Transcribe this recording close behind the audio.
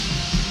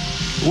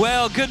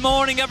Well, good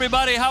morning,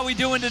 everybody. How we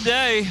doing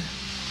today?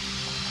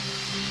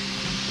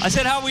 I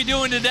said, how we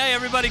doing today?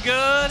 Everybody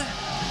good?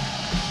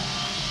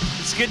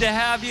 It's good to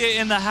have you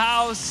in the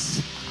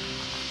house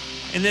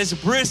in this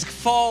brisk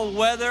fall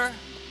weather.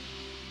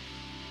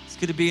 It's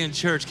good to be in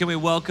church. Can we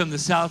welcome the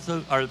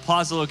the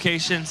Plaza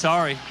location?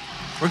 Sorry.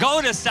 We're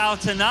going to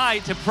South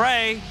tonight to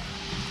pray.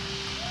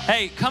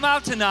 Hey, come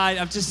out tonight.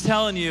 I'm just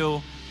telling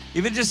you,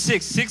 even just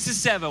 6 to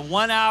 7,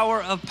 1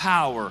 hour of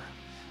power.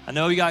 I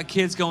know you got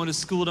kids going to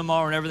school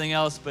tomorrow and everything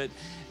else, but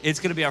it's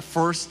going to be our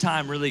first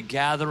time really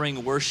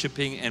gathering,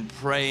 worshiping, and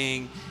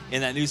praying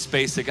in that new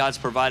space that God's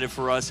provided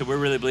for us. And we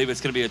really believe it's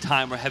going to be a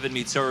time where heaven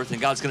meets earth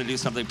and God's going to do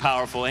something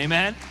powerful.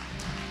 Amen?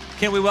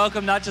 Can we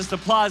welcome not just the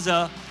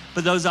Plaza,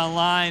 but those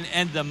online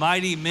and the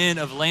mighty men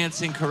of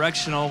Lansing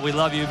Correctional. We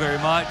love you very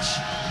much.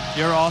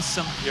 You're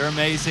awesome. You're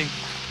amazing.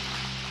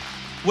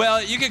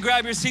 Well, you can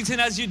grab your seats,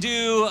 and as you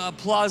do,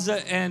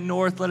 Plaza and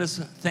North, let us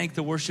thank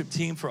the worship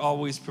team for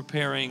always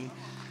preparing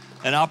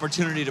an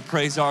opportunity to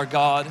praise our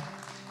God.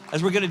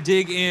 As we're going to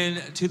dig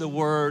into the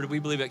Word, we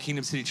believe at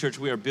Kingdom City Church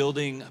we are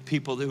building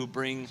people who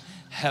bring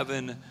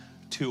heaven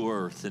to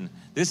earth. And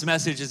this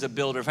message is a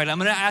builder. In fact, I'm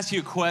going to ask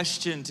you a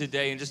question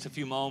today in just a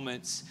few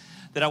moments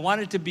that I want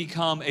it to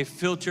become a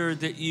filter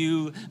that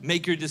you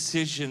make your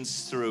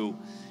decisions through.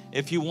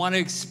 If you want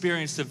to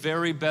experience the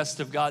very best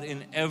of God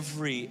in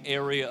every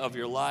area of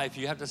your life,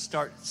 you have to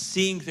start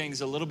seeing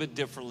things a little bit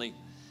differently.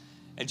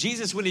 And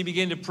Jesus, when he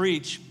began to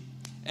preach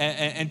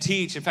and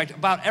teach, in fact,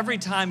 about every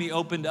time he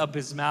opened up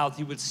his mouth,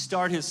 he would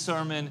start his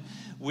sermon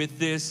with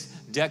this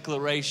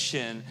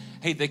declaration: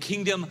 hey, the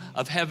kingdom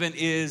of heaven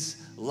is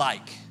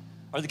like,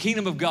 or the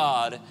kingdom of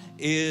God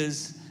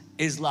is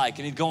like.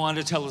 And he'd go on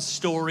to tell a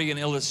story, an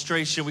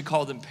illustration. We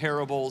call them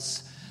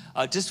parables,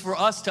 just for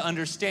us to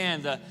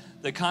understand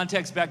the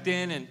context back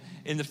then and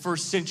in the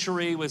first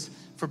century was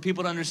for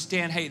people to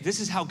understand, hey, this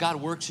is how God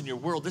works in your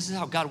world. This is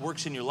how God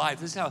works in your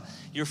life. This is how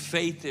your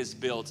faith is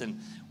built. And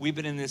we've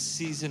been in this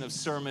season of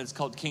sermons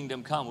called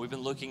Kingdom Come. We've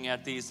been looking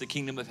at the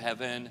kingdom of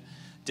heaven,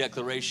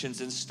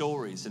 declarations and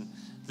stories. And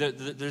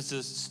there's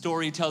a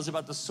story he tells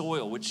about the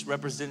soil, which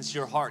represents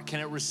your heart. Can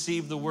it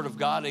receive the word of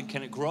God and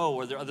can it grow?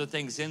 Or are there other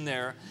things in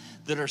there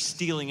that are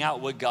stealing out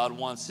what God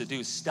wants to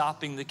do,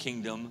 stopping the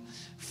kingdom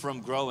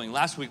from growing?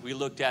 Last week we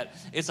looked at,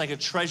 it's like a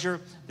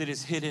treasure that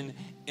is hidden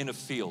in a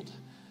field,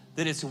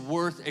 that it's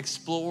worth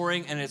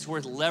exploring and it's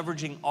worth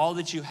leveraging all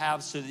that you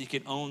have so that you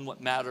can own what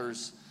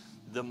matters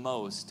the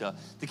most.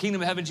 The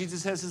kingdom of heaven,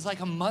 Jesus says, is like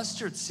a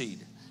mustard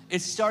seed.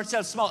 It starts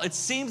out small. It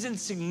seems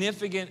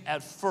insignificant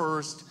at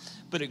first,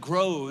 but it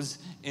grows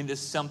into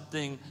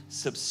something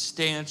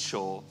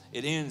substantial.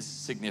 It ends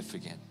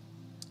significant.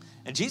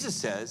 And Jesus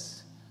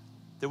says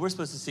that we're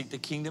supposed to seek the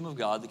kingdom of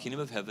God, the kingdom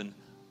of heaven,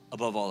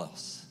 above all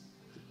else.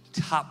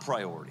 Top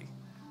priority.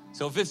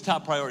 So if it's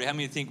top priority, how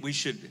many think we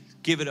should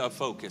give it our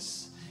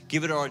focus,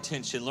 give it our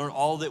attention, learn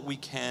all that we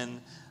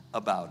can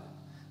about it?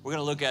 We're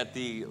going to look at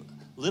the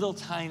little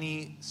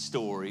tiny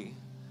story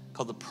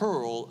called the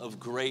Pearl of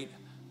Great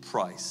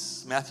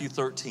Price. Matthew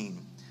 13,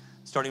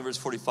 starting verse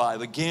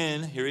 45.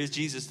 Again, here is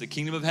Jesus. The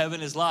kingdom of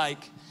heaven is like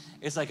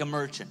a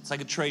merchant. It's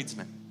like a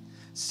tradesman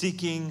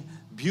seeking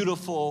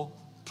beautiful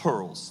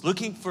pearls,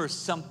 looking for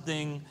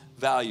something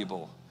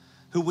valuable,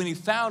 who when he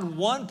found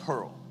one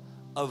pearl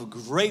of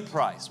great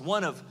price,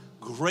 one of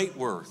great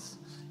worth,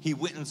 he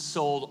went and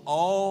sold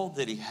all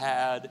that he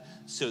had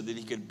so that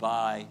he could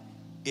buy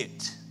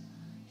it.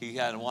 He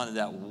had wanted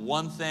that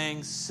one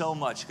thing so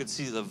much, could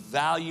see the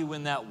value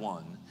in that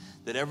one,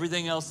 that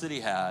everything else that he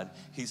had,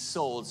 he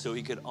sold so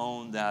he could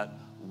own that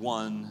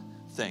one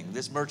thing.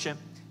 This merchant,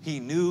 he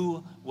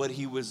knew what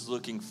he was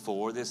looking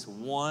for, this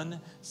one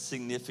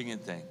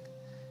significant thing.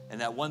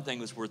 And that one thing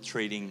was worth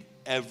trading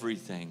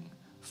everything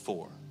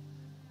for.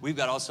 We've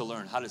got to also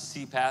learn how to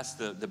see past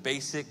the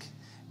basic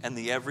and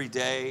the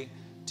everyday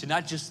to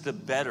not just the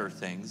better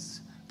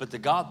things, but the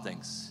God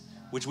things,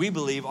 which we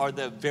believe are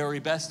the very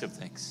best of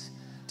things.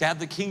 To have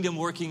the kingdom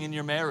working in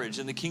your marriage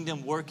and the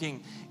kingdom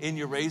working in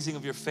your raising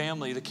of your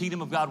family, the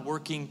kingdom of God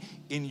working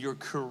in your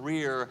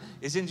career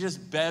isn't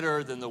just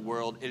better than the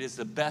world. It is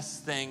the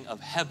best thing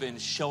of heaven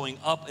showing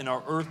up in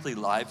our earthly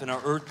life, in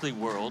our earthly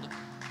world.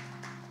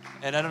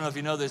 And I don't know if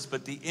you know this,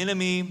 but the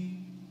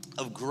enemy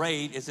of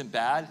great isn't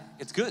bad.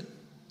 It's good.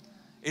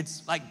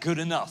 It's like good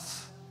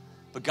enough.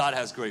 But God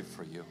has great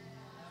for you.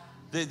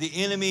 The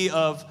enemy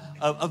of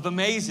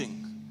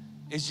amazing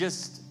is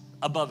just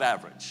above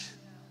average.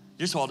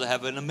 You're supposed to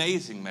have an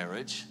amazing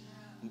marriage.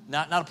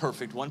 Not a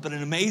perfect one, but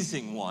an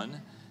amazing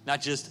one.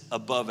 Not just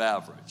above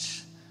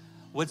average.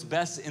 What's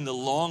best in the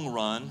long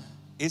run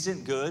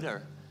isn't good,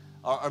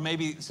 or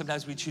maybe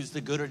sometimes we choose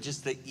the good or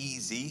just the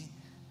easy,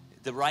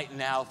 the right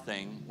now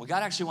thing. Well,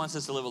 God actually wants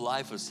us to live a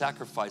life of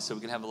sacrifice so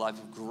we can have a life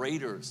of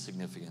greater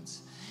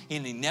significance.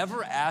 And he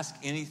never asks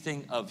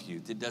anything of you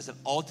that doesn't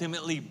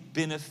ultimately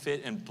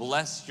benefit and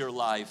bless your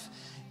life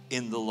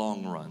in the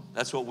long run.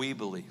 That's what we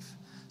believe.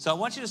 So I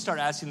want you to start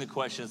asking the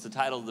question, it's the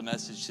title of the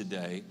message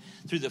today,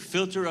 through the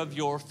filter of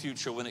your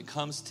future when it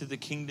comes to the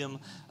kingdom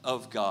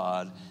of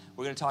God.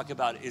 We're going to talk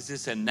about, is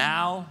this a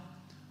now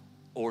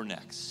or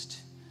next?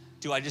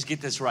 Do I just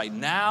get this right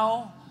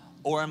now,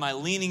 or am I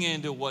leaning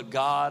into what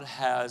God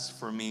has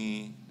for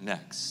me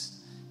next?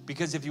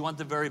 Because if you want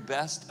the very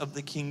best of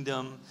the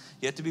kingdom,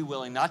 you have to be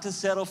willing not to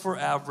settle for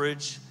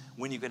average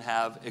when you can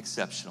have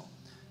exceptional.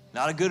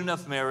 Not a good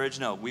enough marriage.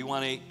 No, we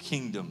want a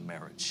kingdom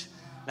marriage.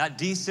 Not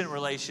decent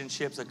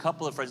relationships, a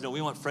couple of friends. No,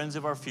 we want friends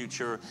of our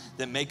future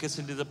that make us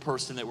into the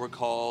person that we're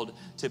called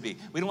to be.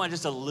 We don't want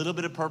just a little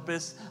bit of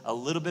purpose, a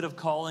little bit of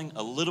calling,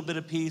 a little bit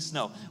of peace.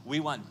 No, we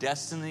want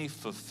destiny,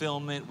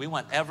 fulfillment. We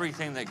want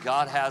everything that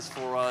God has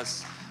for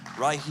us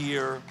right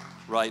here,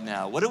 right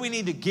now. What do we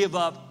need to give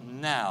up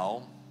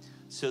now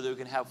so that we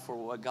can have for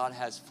what God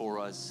has for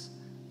us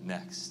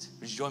next?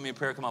 Would you join me in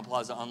prayer? Come on,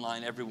 Plaza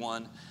Online,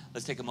 everyone.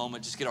 Let's take a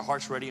moment, just get our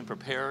hearts ready and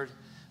prepared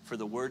for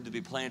the word to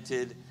be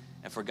planted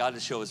and for God to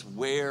show us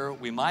where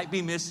we might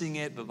be missing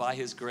it, but by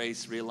his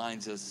grace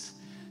realigns us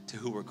to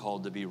who we're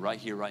called to be right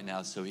here, right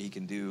now, so he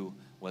can do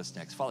what's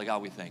next. Father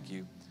God, we thank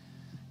you.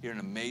 You're an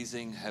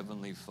amazing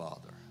heavenly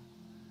Father.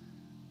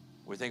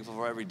 We're thankful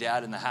for every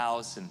dad in the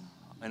house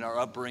and our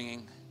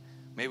upbringing.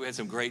 Maybe we had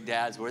some great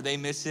dads. Where they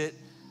miss it,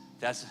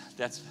 that's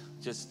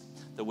just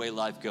the way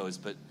life goes,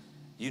 but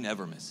you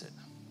never miss it.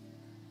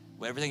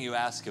 Everything you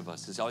ask of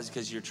us is always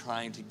because you're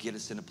trying to get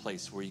us in a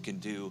place where you can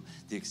do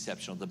the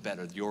exceptional, the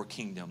better, your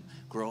kingdom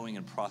growing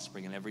and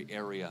prospering in every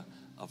area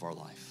of our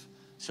life.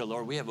 So,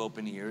 Lord, we have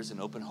open ears and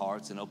open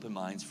hearts and open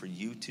minds for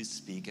you to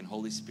speak. And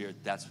Holy Spirit,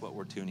 that's what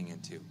we're tuning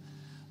into.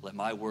 Let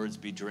my words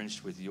be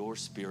drenched with your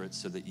spirit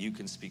so that you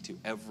can speak to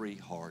every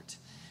heart.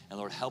 And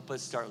Lord, help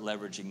us start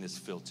leveraging this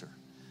filter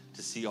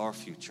to see our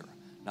future.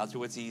 Not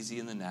through what's easy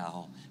in the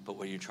now, but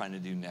what you're trying to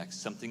do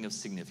next. Something of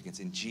significance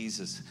in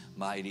Jesus'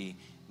 mighty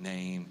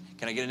name.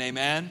 Can I get an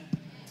amen?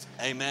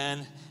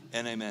 Amen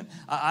and amen.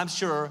 I'm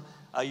sure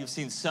you've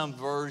seen some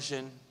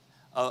version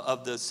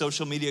of the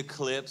social media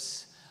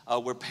clips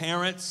where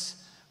parents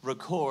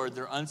record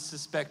their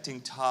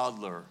unsuspecting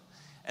toddler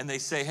and they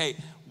say, hey,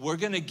 we're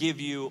going to give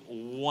you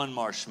one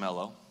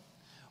marshmallow.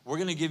 We're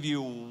going to give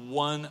you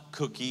one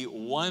cookie,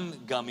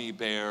 one gummy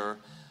bear,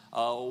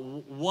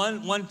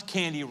 one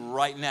candy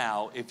right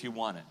now if you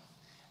want it.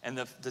 And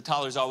the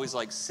toddler's always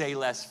like, say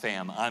less,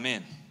 fam, I'm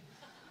in.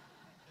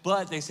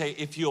 But they say,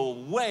 if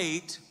you'll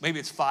wait, maybe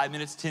it's 5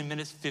 minutes, 10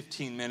 minutes,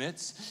 15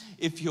 minutes.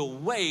 If you'll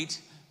wait,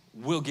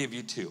 we'll give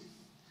you 2.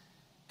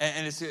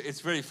 And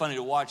it's very funny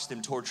to watch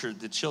them torture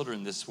the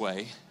children this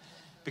way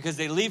because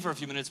they leave for a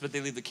few minutes, but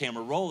they leave the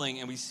camera rolling.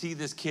 And we see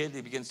this kid,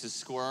 he begins to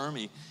squirm.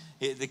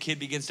 The kid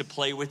begins to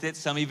play with it.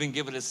 Some even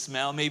give it a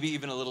smell, maybe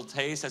even a little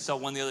taste. I saw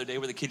one the other day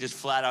where the kid just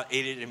flat out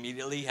ate it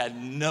immediately,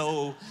 had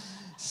no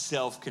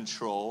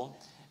self-control.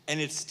 And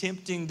it's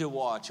tempting to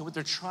watch. And what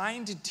they're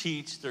trying to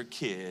teach their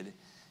kid,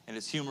 and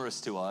it's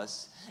humorous to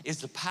us, is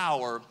the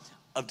power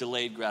of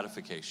delayed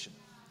gratification.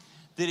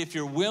 That if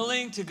you're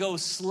willing to go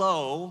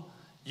slow,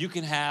 you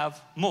can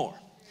have more.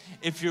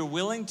 If you're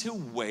willing to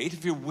wait,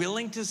 if you're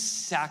willing to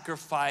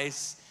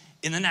sacrifice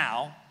in the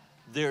now,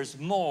 there's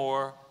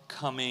more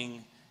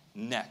coming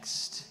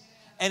next.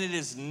 And it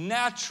is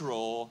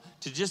natural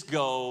to just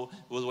go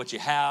with what you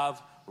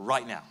have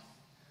right now,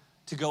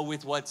 to go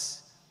with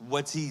what's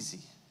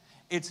easy.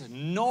 It's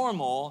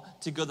normal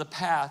to go the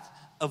path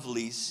of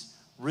least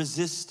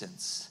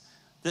resistance.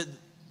 That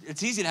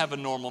it's easy to have a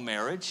normal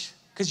marriage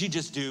because you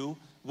just do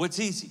what's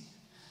easy.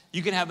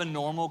 You can have a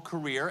normal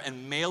career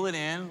and mail it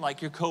in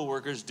like your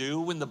coworkers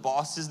do when the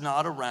boss is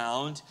not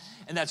around,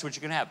 and that's what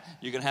you're gonna have.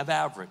 You're gonna have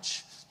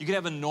average. You can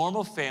have a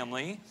normal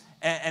family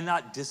and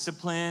not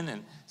discipline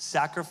and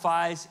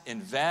sacrifice,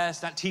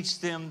 invest, not teach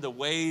them the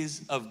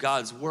ways of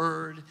God's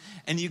word.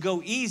 And you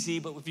go easy,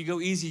 but if you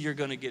go easy, you're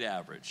gonna get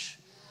average.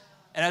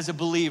 And as a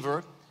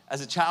believer,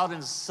 as a child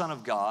and a son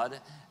of God,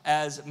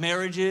 as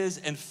marriages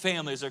and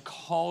families are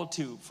called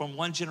to, from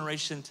one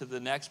generation to the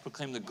next,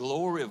 proclaim the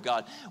glory of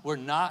God, we're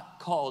not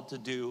called to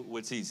do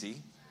what's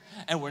easy,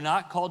 and we're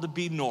not called to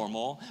be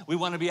normal. We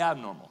want to be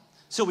abnormal.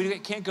 So we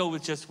can't go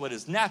with just what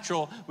is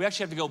natural. We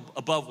actually have to go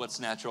above what's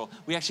natural.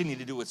 We actually need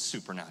to do what's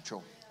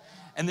supernatural.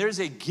 And there's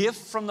a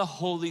gift from the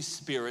Holy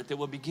Spirit that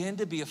will begin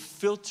to be a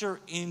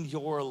filter in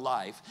your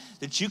life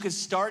that you can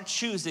start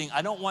choosing.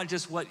 I don't want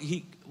just what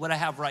I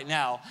have right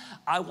now.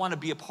 I want to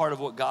be a part of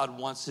what God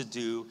wants to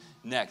do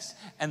next.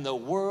 And the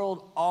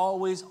world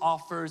always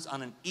offers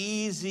on an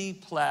easy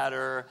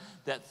platter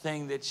that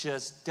thing that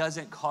just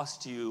doesn't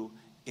cost you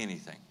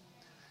anything.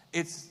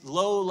 It's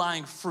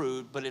low-lying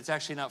fruit, but it's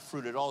actually not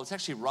fruit at all. It's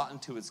actually rotten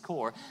to its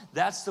core.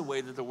 That's the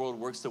way that the world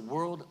works. The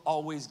world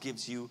always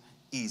gives you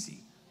easy,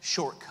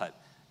 shortcut,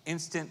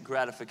 instant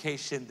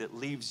gratification that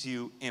leaves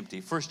you empty.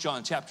 1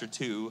 John chapter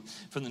 2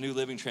 from the New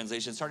Living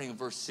Translation, starting in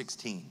verse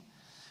 16.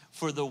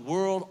 For the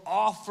world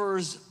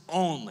offers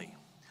only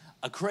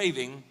a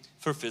craving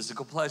for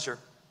physical pleasure,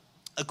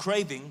 a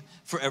craving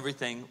for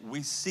everything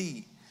we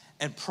see,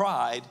 and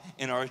pride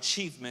in our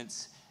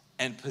achievements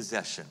and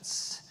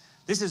possessions.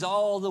 This is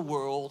all the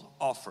world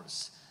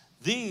offers.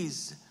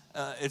 These,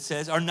 it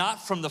says, are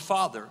not from the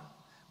Father,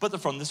 but they're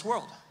from this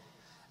world.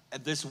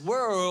 And this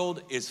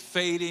world is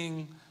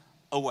fading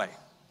away.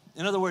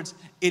 In other words,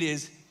 it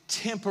is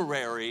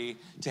temporary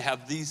to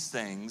have these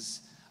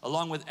things,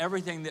 along with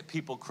everything that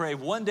people crave.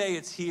 One day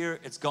it's here,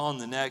 it's gone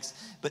the next.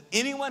 But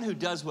anyone who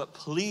does what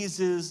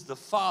pleases the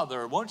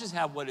Father won't just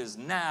have what is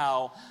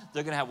now,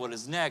 they're going to have what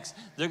is next.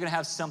 They're going to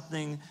have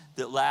something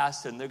that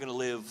lasts, and they're going to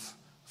live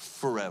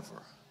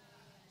forever.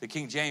 The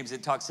King James,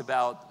 it talks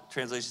about,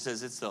 translation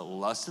says, it's the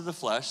lust of the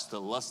flesh, the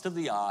lust of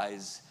the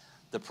eyes,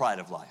 the pride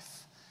of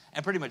life.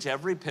 And pretty much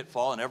every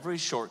pitfall and every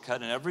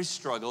shortcut and every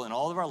struggle in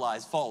all of our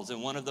lives falls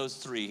in one of those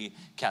three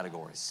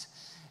categories.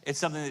 It's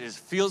something that just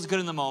feels good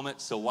in the moment,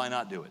 so why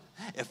not do it?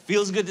 It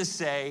feels good to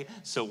say,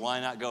 so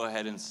why not go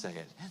ahead and say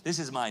it? This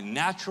is my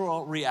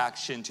natural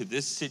reaction to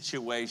this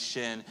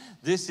situation.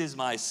 This is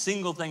my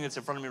single thing that's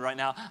in front of me right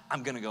now.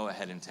 I'm going to go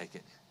ahead and take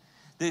it.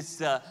 It's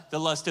the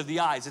lust of the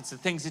eyes. It's the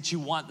things that you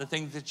want, the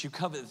things that you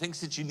covet, the things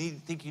that you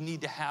think you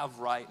need to have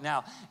right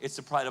now. It's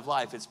the pride of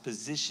life. It's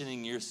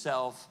positioning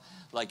yourself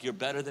like you're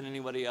better than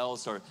anybody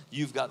else, or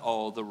you've got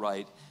all the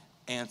right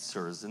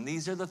answers. And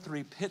these are the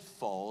three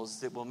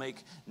pitfalls that will make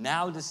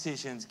now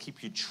decisions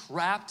keep you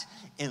trapped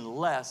in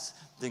less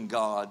than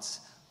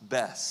God's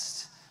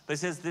best. But it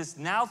says this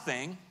now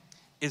thing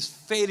is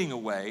fading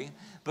away,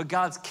 but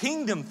God's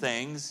kingdom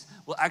things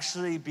will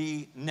actually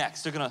be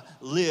next. They're going to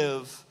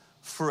live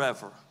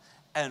forever.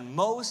 And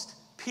most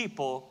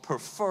people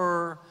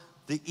prefer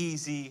the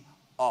easy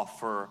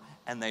offer,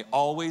 and they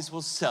always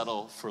will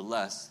settle for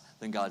less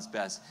than God's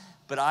best.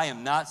 But I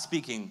am not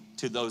speaking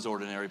to those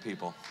ordinary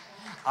people.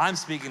 I'm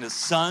speaking to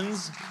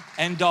sons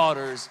and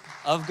daughters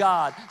of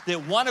God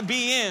that want to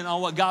be in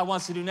on what God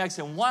wants to do next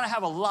and want to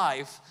have a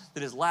life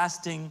that is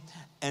lasting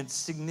and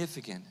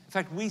significant. In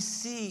fact, we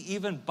see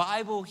even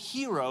Bible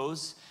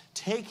heroes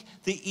take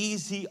the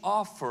easy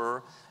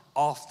offer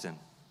often.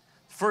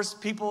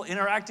 First people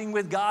interacting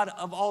with God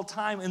of all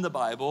time in the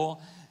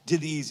Bible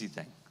did the easy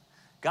thing.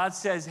 God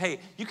says, hey,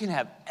 you can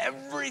have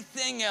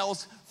everything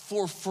else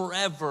for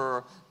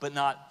forever, but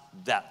not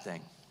that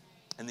thing.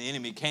 And the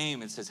enemy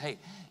came and says, hey,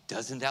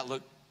 doesn't that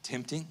look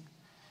tempting?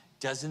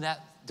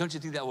 Don't you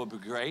think that would be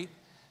great?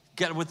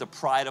 Get with the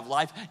pride of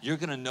life. You're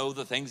going to know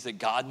the things that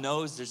God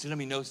knows. There's going to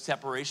be no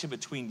separation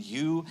between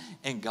you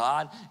and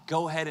God.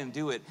 Go ahead and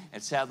do it.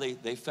 And sadly,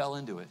 they fell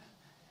into it.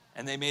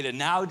 And they made a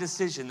now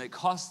decision that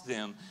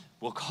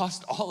will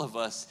cost all of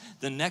us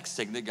the next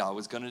thing that God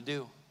was going to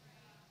do.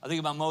 I think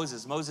about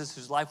Moses,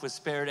 whose life was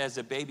spared as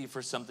a baby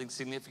for something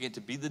significant,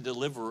 to be the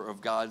deliverer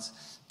of God's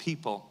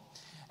people.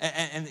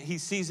 And he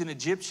sees an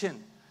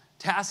Egyptian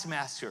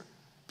taskmaster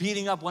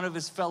beating up one of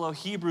his fellow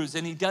Hebrews,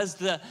 and he does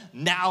the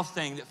now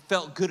thing that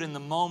felt good in the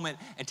moment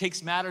and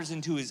takes matters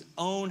into his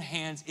own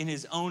hands in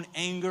his own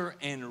anger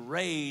and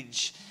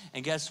rage.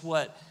 And guess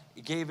what?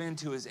 He gave in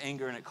to his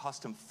anger, and it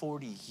cost him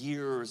 40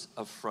 years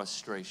of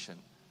frustration.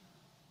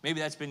 Maybe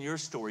that's been your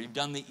story. You've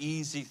done the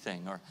easy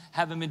thing or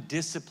haven't been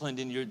disciplined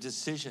in your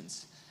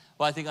decisions.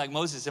 Well, I think like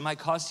Moses, it might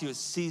cost you a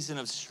season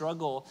of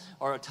struggle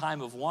or a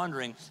time of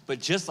wandering, but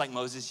just like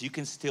Moses, you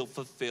can still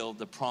fulfill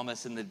the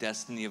promise and the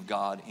destiny of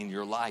God in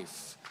your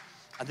life.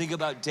 I think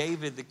about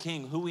David, the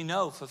king, who we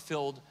know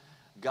fulfilled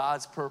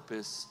God's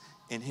purpose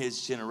in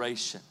his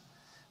generation.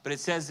 But it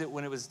says that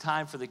when it was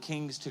time for the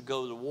kings to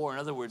go to war, in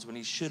other words, when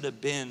he should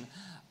have been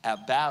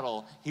at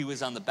battle, he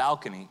was on the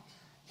balcony.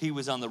 He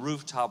was on the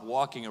rooftop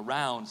walking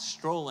around,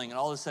 strolling, and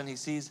all of a sudden he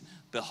sees,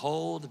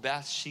 behold,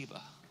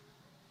 Bathsheba.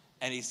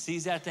 And he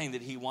sees that thing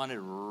that he wanted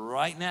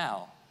right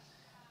now.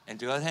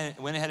 And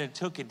went ahead and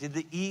took it, did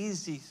the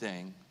easy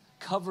thing,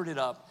 covered it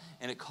up,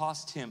 and it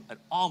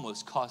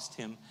almost cost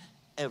him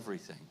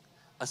everything.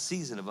 A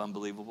season of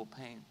unbelievable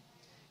pain.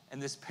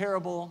 And this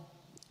parable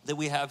that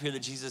we have here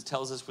that Jesus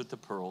tells us with the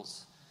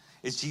pearls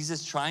is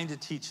Jesus trying to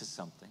teach us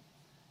something.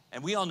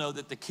 And we all know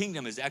that the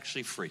kingdom is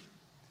actually free.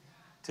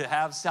 To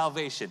have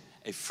salvation,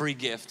 a free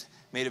gift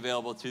made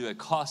available through a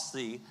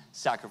costly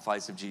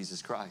sacrifice of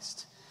Jesus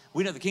Christ.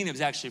 We know the kingdom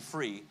is actually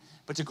free,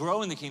 but to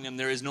grow in the kingdom,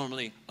 there is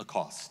normally a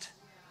cost.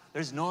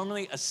 There's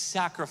normally a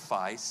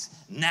sacrifice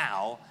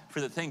now for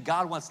the thing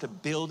God wants to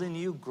build in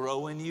you,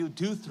 grow in you,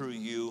 do through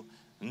you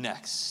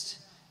next.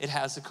 It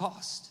has a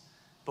cost,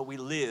 but we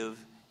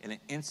live in an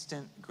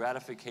instant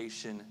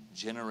gratification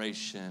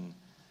generation.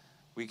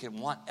 We can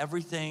want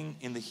everything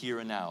in the here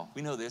and now.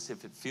 We know this,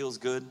 if it feels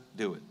good,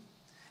 do it.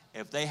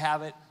 If they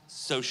have it,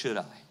 so should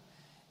I.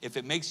 If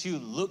it makes you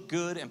look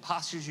good and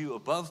postures you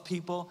above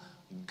people,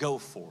 go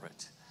for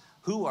it.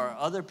 Who are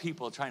other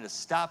people trying to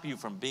stop you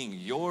from being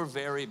your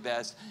very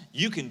best?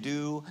 You can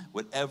do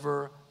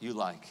whatever you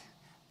like.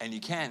 And you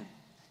can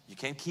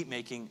keep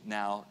making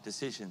now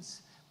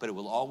decisions, but it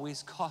will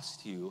always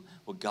cost you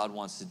what God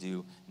wants to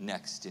do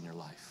next in your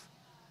life.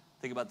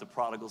 Think about the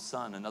prodigal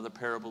son, another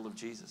parable of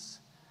Jesus.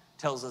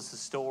 Tells us the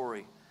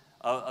story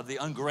of the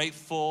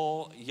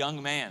ungrateful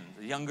young man,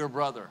 the younger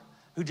brother,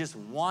 who just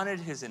wanted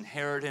his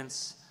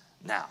inheritance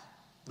now.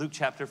 Luke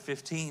chapter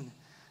 15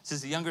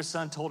 says the younger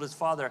son told his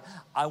father,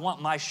 I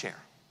want my share.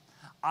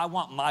 I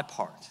want my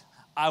part.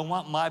 I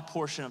want my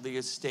portion of the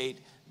estate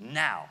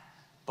now,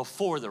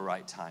 before the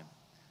right time,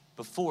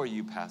 before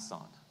you pass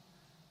on.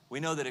 We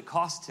know that it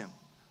cost him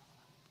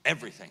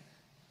everything.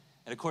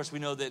 And of course, we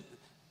know that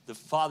the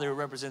father who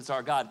represents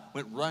our God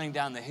went running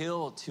down the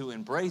hill to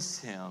embrace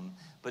him,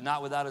 but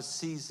not without a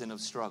season of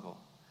struggle.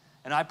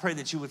 And I pray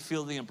that you would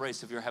feel the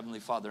embrace of your Heavenly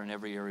Father in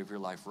every area of your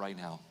life right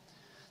now.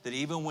 That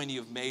even when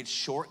you've made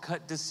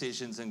shortcut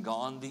decisions and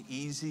gone the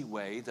easy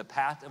way, the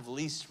path of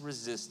least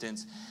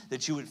resistance,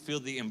 that you would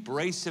feel the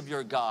embrace of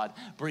your God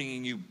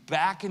bringing you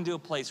back into a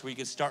place where you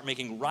can start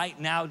making right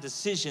now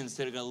decisions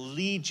that are going to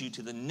lead you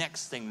to the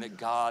next thing that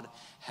God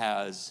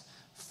has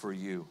for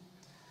you.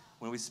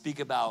 When we speak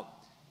about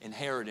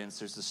inheritance,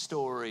 there's a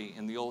story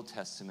in the Old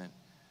Testament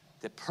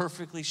that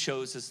perfectly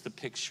shows us the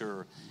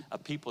picture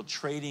of people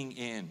trading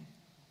in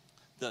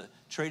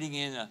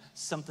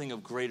something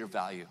of greater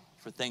value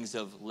for things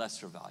of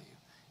lesser value.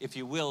 If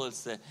you will,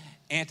 it's the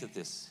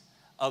antithesis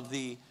of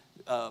the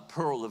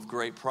pearl of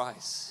great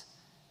price.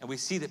 And we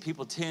see that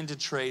people tend to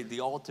trade the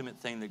ultimate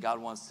thing that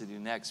God wants to do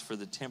next for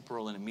the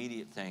temporal and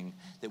immediate thing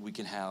that we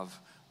can have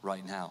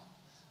right now.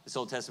 This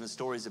Old Testament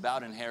story is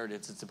about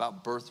inheritance. It's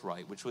about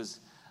birthright, which was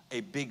a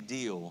big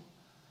deal.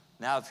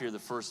 Now, if you're the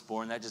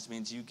firstborn, that just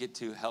means you get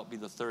to help be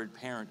the third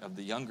parent of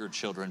the younger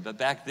children. But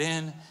back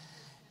then,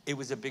 it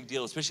was a big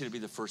deal, especially to be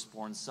the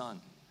firstborn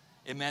son.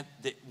 It meant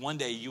that one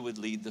day you would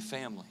lead the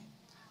family,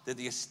 that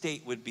the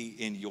estate would be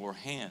in your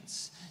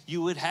hands.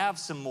 You would have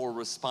some more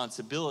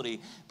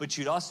responsibility, but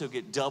you'd also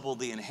get double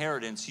the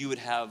inheritance. You would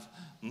have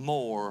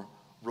more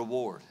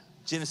reward.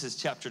 Genesis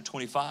chapter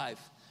 25,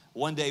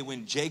 one day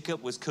when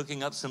Jacob was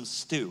cooking up some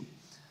stew,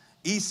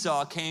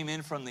 Esau came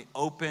in from the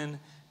open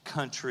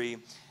country,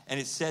 and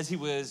it says he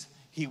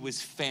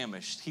was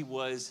famished. He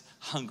was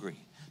hungry.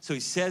 So he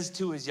says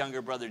to his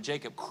younger brother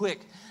Jacob,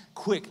 quick,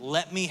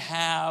 let me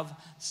have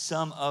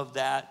some of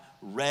that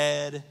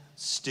red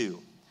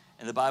stew.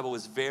 And the Bible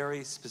was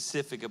very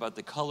specific about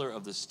the color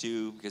of the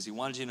stew because he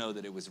wanted you to know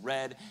that it was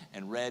red,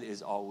 and red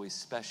is always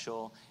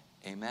special.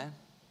 Amen?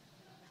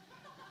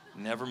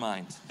 Never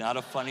mind. Not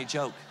a funny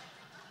joke.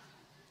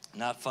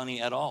 Not funny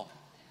at all.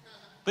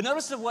 But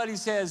notice what he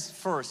says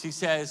first. He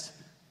says,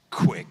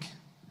 quick.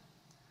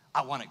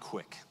 I want it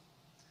quick.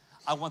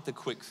 I want the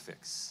quick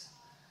fix.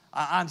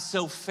 I'm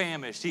so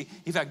famished. He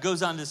in fact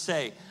goes on to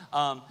say,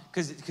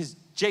 because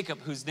Jacob,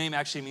 whose name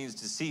actually means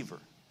deceiver,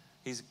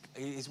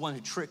 he's one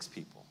who tricks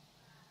people.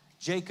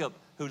 Jacob,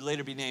 who would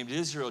later be named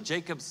Israel,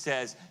 Jacob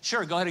says,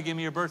 sure, go ahead and give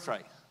me your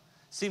birthright.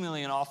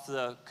 Seemingly an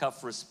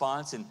off-the-cuff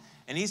response, and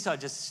Esau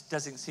just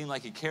doesn't seem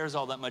like he cares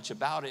all that much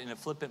about it. In a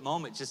flippant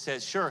moment, just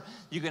says, sure,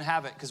 you can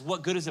have it, because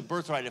what good is a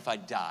birthright if I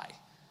die?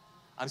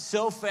 I'm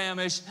so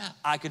famished,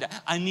 I could die.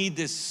 I need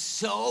this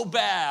so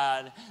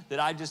bad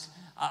that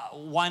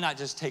why not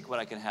just take what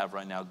I can have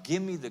right now?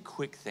 Give me the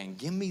quick thing.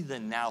 Give me the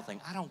now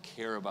thing. I don't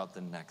care about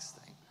the next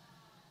thing.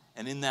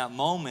 And in that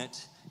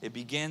moment, it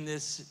began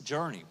this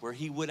journey where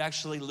he would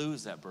actually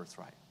lose that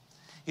birthright.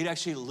 He'd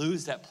actually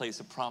lose that place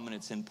of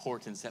prominence,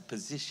 importance, that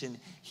position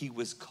he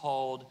was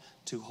called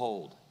to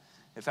hold.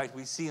 In fact,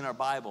 we see in our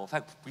Bible, in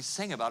fact, we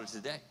sang about it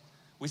today.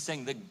 We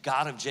sang the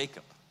God of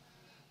Jacob.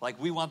 Like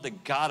we want the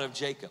God of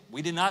Jacob.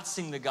 We did not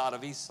sing the God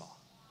of Esau.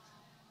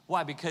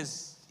 Why?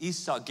 Because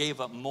Esau gave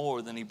up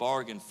more than he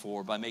bargained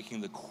for by making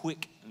the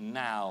quick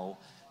now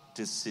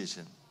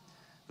decision.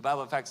 The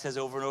Bible, in fact, says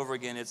over and over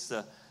again, it's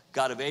the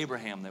God of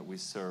Abraham that we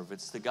serve.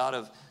 It's the God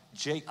of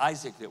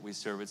Isaac that we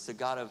serve. It's the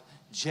God of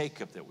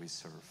Jacob that we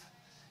serve.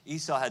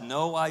 Esau had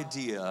no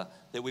idea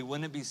that we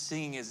wouldn't be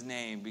singing his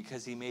name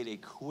because he made a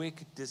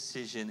quick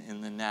decision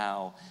in the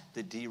now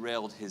that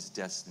derailed his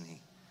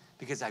destiny.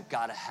 Because I've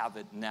got to have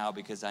it now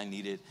because I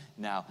need it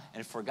now.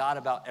 And forgot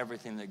about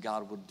everything that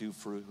God would do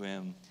for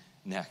him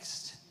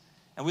next.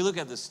 And we look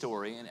at the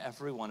story, and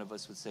every one of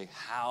us would say,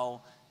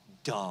 how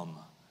dumb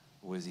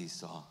was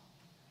Esau?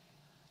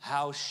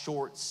 How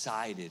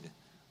short-sighted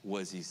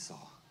was Esau?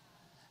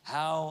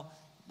 How,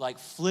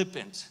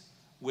 flippant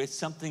with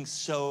something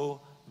so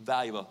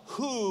valuable?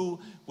 Who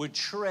would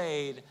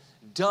trade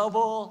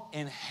double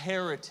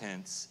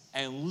inheritance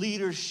and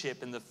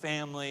leadership in the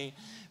family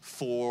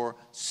for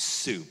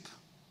soup?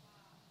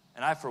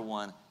 And I, for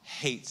one,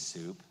 hate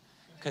soup,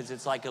 because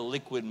it's like a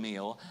liquid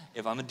meal.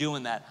 If I'm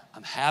doing that,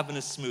 I'm having a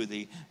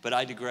smoothie, but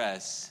I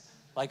digress.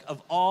 Like,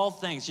 of all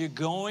things, you're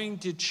going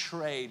to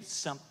trade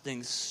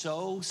something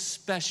so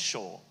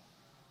special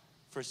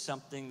for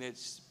something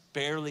that's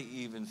barely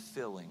even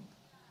filling.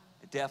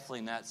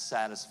 Definitely not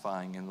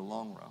satisfying in the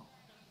long run.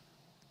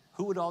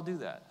 Who would all do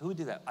that? Who would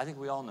do that? I think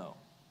we all know.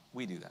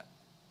 We do that.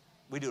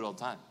 We do it all the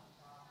time.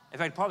 In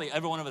fact, probably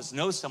every one of us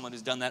knows someone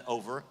who's done that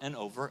over and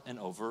over and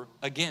over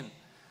again.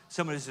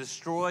 Someone who's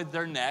destroyed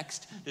their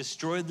next,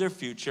 destroyed their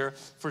future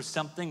for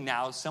something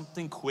now,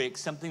 something quick,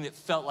 something that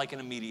felt like an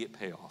immediate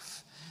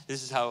payoff.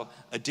 This is how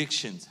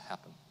addictions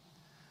happen.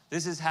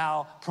 This is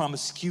how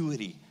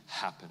promiscuity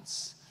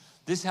happens.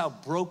 This is how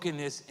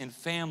brokenness in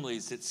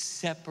families that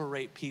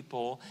separate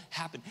people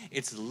happen.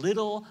 It's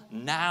little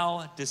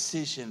now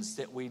decisions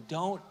that we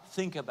don't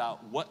think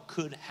about what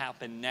could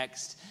happen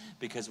next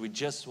because we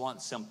just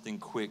want something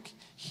quick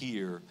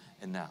here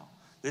and now.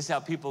 This is how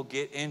people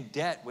get in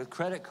debt with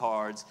credit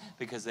cards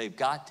because they've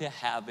got to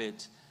have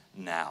it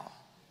now.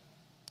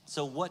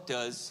 So what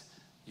does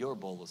your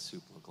bowl of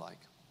soup look like?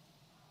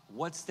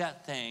 What's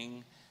that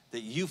thing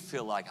that you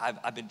feel like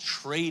I've been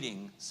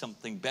trading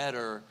something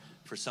better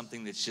for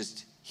something that's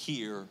just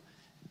here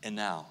and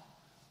now?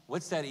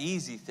 What's that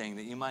easy thing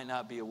that you might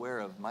not be aware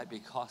of might be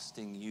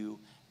costing you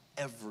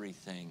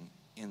everything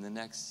in the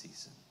next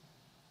season?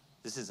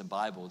 This isn't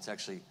Bible. It's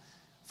actually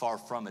far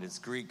from it. It's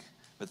Greek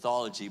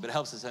mythology, but it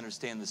helps us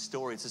understand the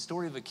story. It's the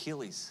story of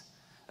Achilles.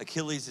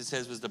 Achilles, it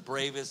says, was the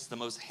bravest, the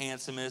most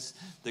handsomest,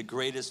 the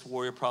greatest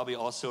warrior, probably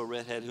also a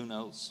redhead, who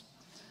knows?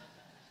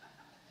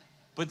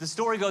 But the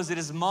story goes that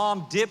his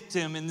mom dipped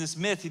him in this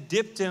myth. He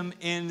dipped him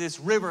in this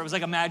river. It was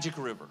like a magic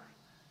river.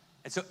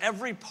 And so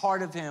every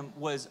part of him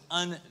was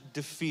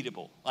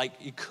undefeatable. Like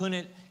you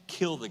couldn't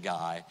kill the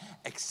guy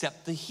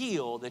except the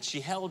heel that she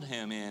held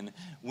him in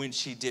when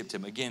she dipped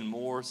him. Again,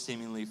 more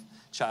seemingly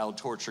child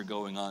torture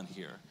going on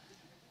here.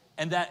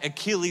 And that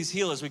Achilles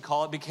heel, as we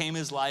call it, became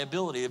his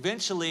liability.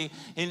 Eventually,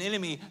 an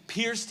enemy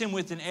pierced him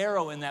with an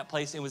arrow in that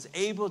place and was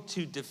able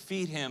to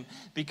defeat him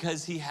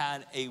because he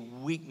had a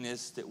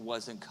weakness that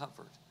wasn't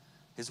covered,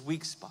 his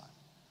weak spot.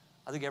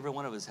 I think every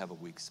one of us have a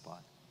weak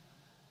spot.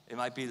 It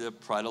might be the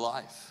pride of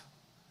life.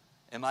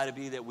 It might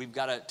be that we've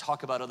got to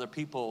talk about other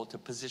people to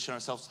position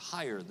ourselves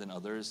higher than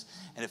others,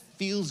 and it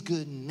feels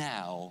good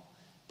now,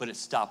 but it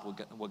stopped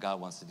what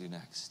God wants to do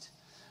next.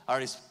 I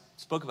already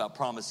spoke about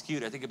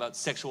promiscuity. I think about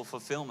sexual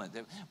fulfillment.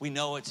 That we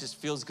know it just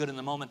feels good in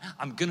the moment.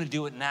 I'm going to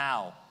do it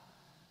now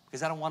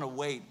because I don't want to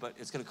wait, but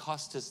it's going to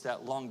cost us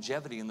that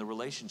longevity in the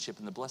relationship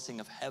and the blessing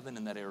of heaven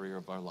in that area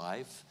of our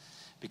life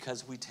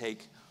because we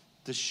take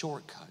the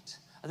shortcut.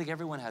 I think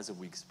everyone has a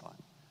weak spot.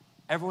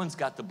 Everyone's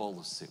got the bowl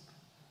of soup.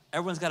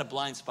 Everyone's got a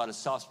blind spot, a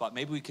soft spot.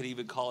 Maybe we could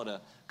even call it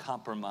a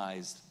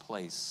compromised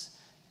place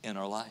in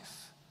our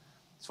life.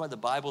 That's why the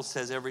Bible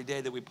says every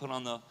day that we put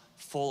on the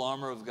full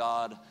armor of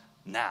God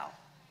now,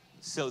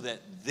 so that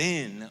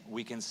then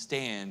we can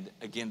stand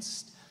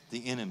against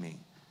the enemy.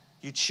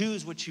 You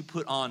choose what you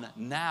put on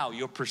now,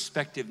 your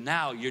perspective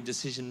now, your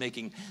decision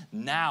making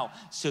now,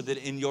 so that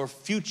in your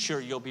future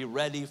you'll be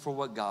ready for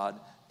what God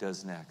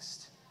does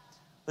next.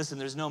 Listen,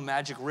 there's no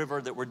magic river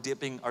that we're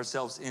dipping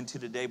ourselves into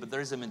today, but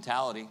there's a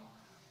mentality.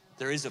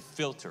 There is a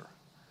filter.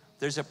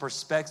 There's a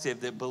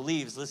perspective that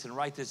believes, listen,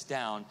 write this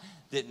down,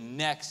 that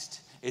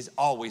next is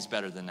always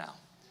better than now.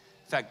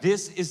 In fact,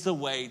 this is the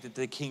way that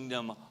the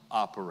kingdom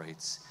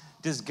operates.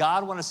 Does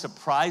God want to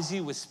surprise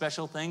you with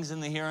special things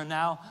in the here and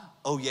now?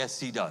 Oh, yes,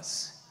 he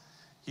does.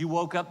 You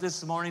woke up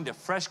this morning to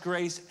fresh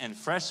grace and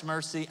fresh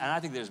mercy, and I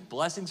think there's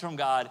blessings from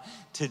God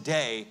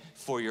today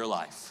for your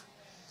life.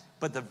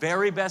 But the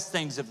very best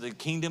things of the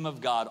kingdom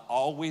of God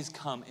always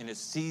come in a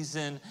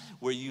season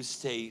where you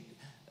stay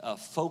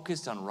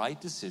focused on right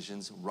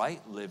decisions,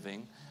 right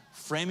living,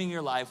 framing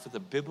your life with a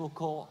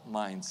biblical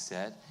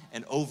mindset,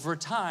 and over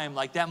time,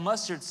 like that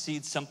mustard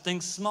seed,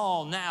 something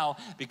small now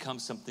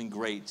becomes something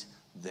great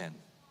then.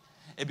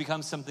 It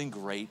becomes something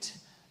great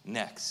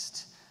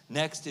next.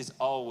 Next is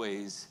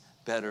always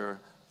better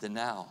than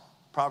now.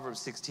 Proverbs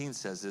 16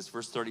 says this,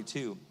 verse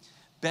 32,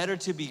 better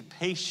to be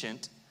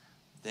patient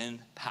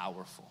than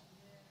powerful.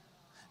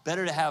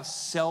 Better to have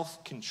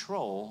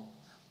self-control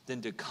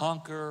than to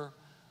conquer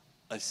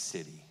a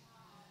city.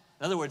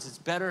 In other words, it's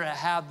better to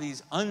have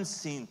these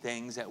unseen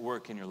things at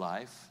work in your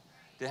life,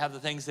 to have the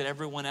things that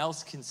everyone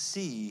else can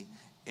see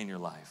in your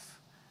life.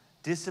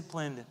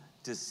 Disciplined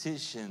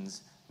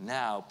decisions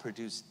now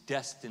produce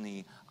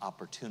destiny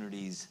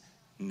opportunities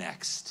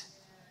next.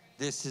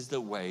 This is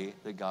the way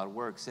that God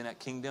works. And at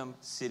Kingdom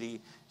City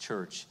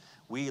Church,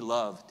 we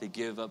love to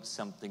give up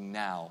something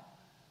now.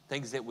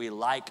 Things that we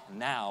like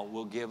now,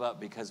 we'll give up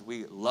because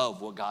we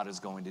love what God is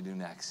going to do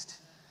next.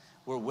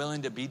 We're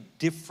willing to be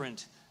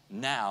different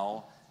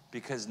now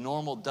because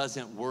normal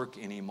doesn't work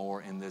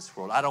anymore in this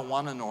world. I don't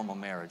want a normal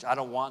marriage. I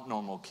don't want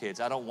normal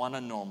kids. I don't want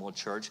a normal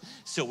church.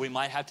 So we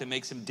might have to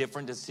make some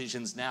different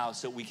decisions now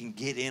so we can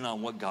get in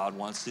on what God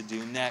wants to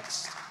do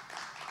next.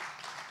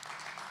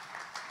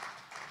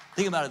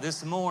 Think about it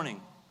this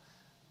morning.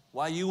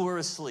 While you were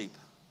asleep,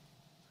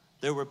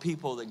 there were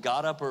people that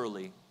got up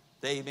early.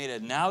 They made a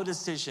now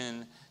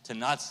decision to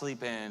not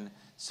sleep in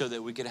so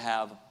that we could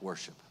have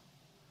worship,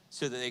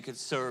 so that they could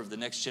serve the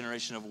next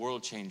generation of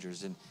world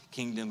changers and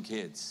kingdom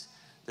kids.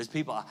 There's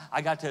people,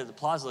 I got to the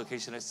Plaza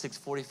location at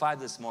 6:45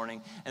 this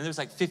morning, and there's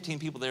like 15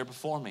 people there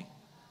before me.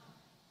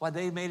 Why?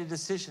 They made a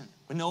decision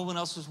when no one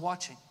else was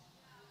watching.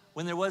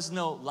 When there was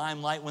no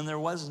limelight, when there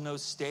was no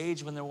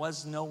stage, when there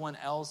was no one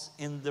else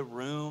in the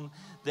room,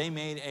 they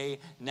made a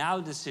now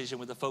decision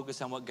with a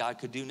focus on what God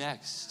could do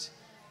next.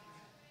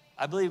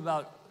 I believe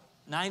about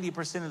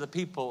 90% of the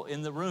people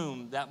in the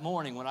room that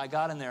morning when I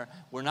got in there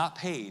were not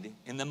paid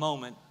in the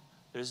moment.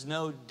 There's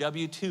no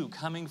W-2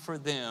 coming for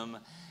them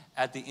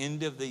at the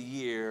end of the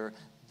year.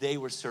 They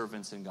were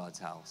servants in God's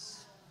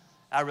house.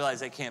 I realize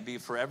that can't be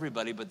for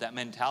everybody, but that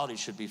mentality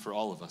should be for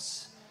all of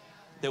us.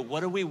 That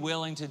what are we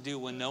willing to do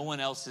when no one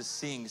else is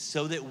seeing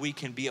so that we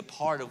can be a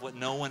part of what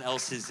no one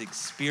else is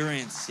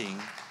experiencing?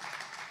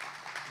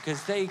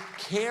 Because they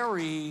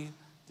carry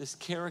this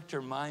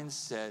character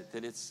mindset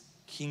that it's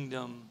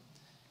kingdom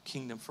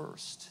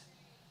first.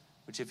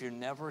 which if you're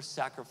never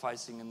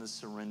sacrificing in the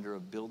surrender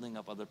of building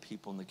up other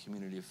people in the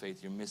community of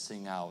faith, you're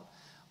missing out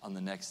on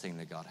the next thing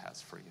that God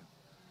has for you.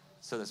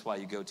 So that's why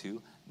you go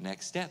to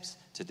Next Steps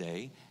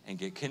today and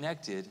get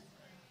connected.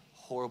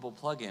 Horrible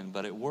plug-in,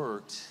 but it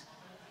worked.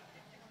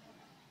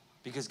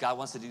 Because God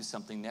wants to do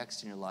something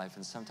next in your life.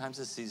 And sometimes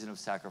a season of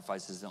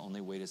sacrifice is the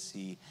only way to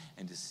see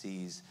and to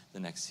seize the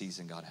next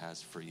season God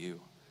has for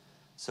you.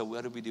 So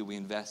what do? We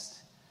invest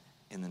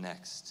in the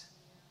next.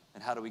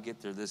 And how do we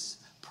get there? This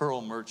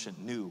pearl merchant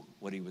knew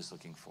what he was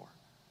looking for.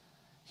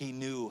 He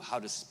knew how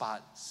to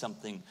spot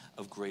something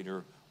of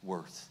greater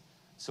worth.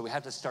 So we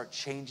have to start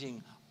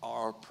changing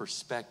our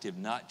perspective,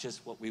 not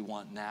just what we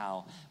want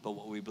now, but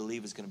what we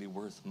believe is going to be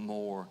worth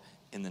more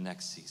in the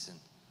next season.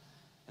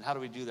 And how do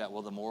we do that?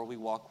 Well, the more we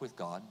walk with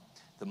God,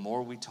 the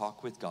more we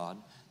talk with God,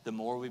 the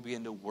more we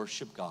begin to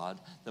worship God,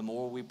 the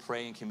more we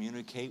pray and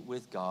communicate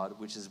with God,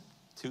 which is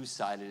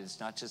two-sided. It's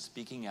not just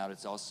speaking out,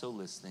 it's also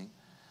listening.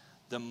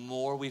 The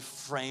more we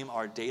frame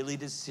our daily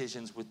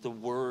decisions with the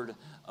Word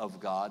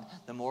of God,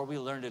 the more we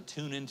learn to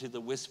tune into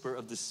the whisper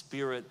of the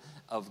Spirit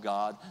of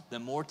God, the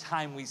more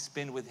time we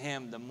spend with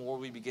Him, the more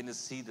we begin to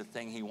see the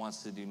thing He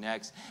wants to do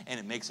next, and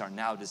it makes our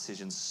now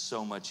decisions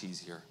so much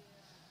easier.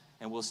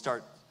 And we'll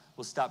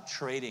stop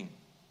trading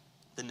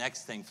the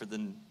next thing for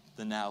the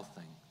now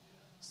thing.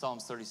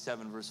 Psalms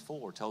 37 verse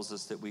 4 tells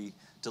us that we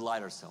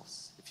delight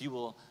ourselves. If you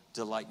will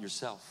delight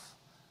yourself,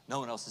 no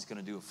one else is going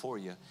to do it for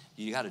you.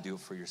 You got to do it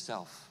for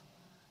yourself.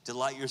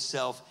 Delight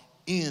yourself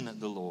in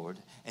the Lord,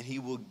 and He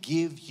will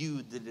give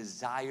you the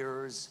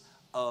desires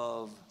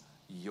of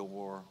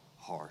your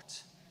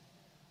heart.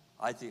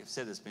 I've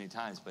said this many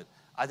times, but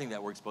I think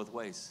that works both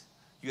ways.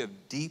 You have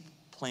deep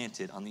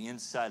planted on the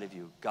inside of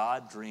you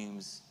God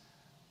dreams,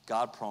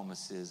 God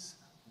promises,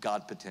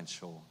 God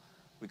potential.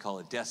 We call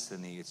it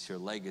destiny. It's your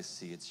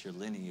legacy. It's your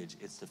lineage.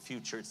 It's the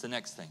future. It's the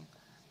next thing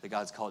that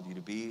God's called you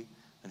to be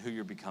and who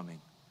you're becoming.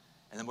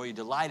 And the more you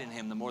delight in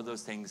Him, the more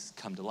those things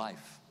come to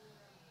life.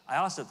 I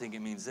also think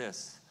it means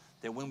this,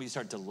 that when we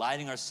start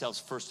delighting ourselves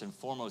first and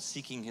foremost,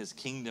 seeking His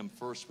kingdom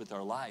first with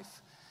our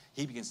life,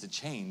 He begins to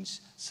change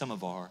some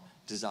of our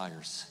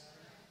desires.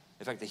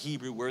 In fact, the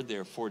Hebrew word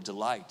there for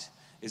delight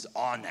is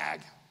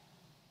onag.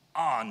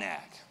 Onag.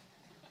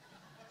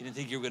 You didn't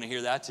think you were going to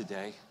hear that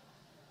today.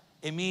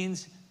 It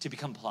means to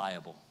become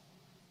pliable.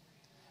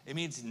 It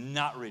means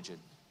not rigid,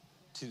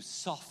 to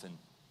soften,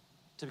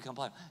 to become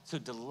pliable. So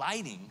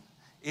delighting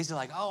isn't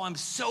like, oh, I'm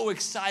so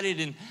excited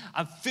and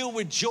I'm filled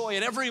with joy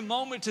at every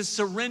moment to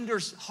surrender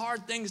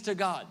hard things to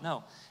God.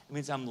 No, it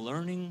means I'm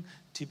learning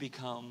to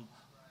become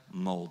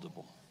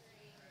moldable.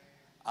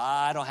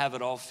 I don't have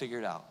it all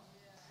figured out.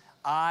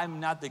 I'm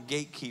not the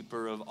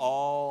gatekeeper of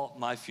all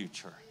my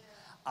future.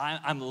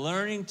 I'm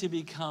learning to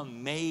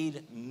become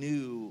made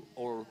new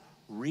or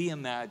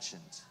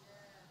reimagined,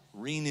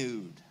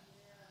 renewed.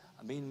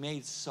 I'm being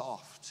made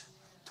soft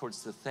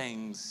towards the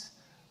things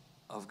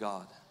of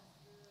God.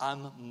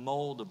 I'm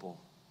moldable.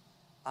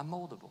 I'm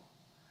moldable.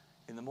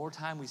 And the more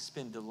time we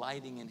spend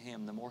delighting in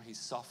Him, the more He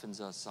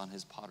softens us on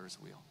His potter's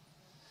wheel.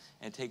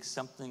 And takes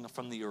something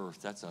from the earth,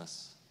 that's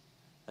us.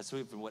 That's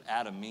what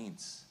Adam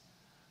means.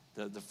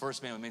 The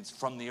first man means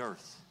from the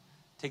earth.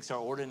 Takes our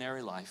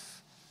ordinary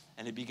life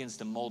and it begins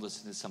to mold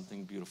us into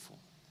something beautiful.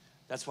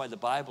 That's why the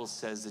Bible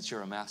says that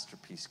you're a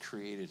masterpiece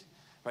created,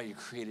 right? You're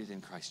created in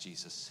Christ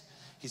Jesus.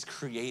 He's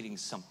creating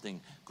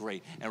something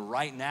great. And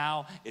right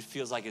now, it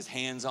feels like His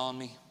hand's on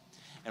me.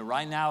 And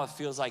right now, it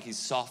feels like He's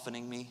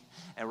softening me.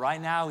 And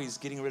right now, He's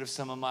getting rid of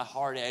some of my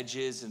hard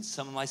edges and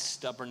some of my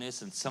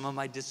stubbornness and some of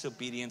my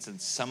disobedience and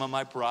some of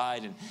my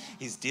pride. And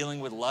He's dealing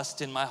with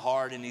lust in my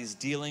heart and He's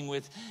dealing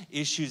with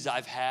issues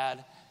I've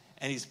had.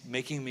 And He's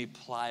making me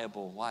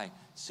pliable. Why?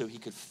 So He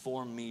could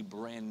form me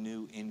brand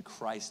new in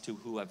Christ, to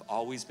who I've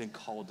always been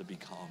called to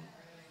become.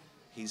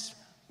 He's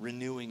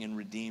renewing and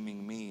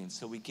redeeming me. And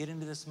so we get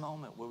into this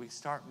moment where we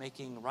start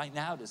making right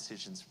now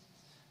decisions,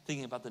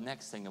 thinking about the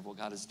next thing of what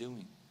God is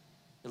doing.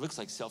 It looks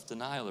like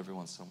self-denial every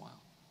once in a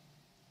while.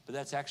 But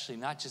that's actually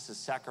not just a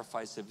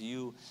sacrifice of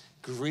you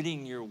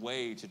gritting your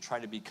way to try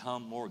to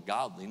become more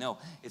godly. No,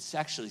 it's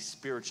actually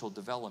spiritual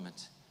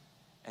development.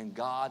 And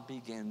God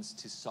begins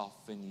to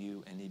soften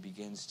you and He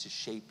begins to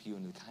shape you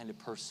into the kind of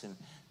person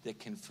that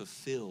can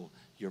fulfill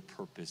your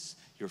purpose,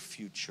 your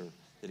future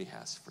that He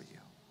has for you.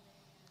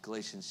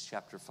 Galatians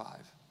chapter 5.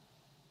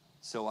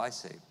 So I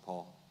say,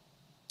 Paul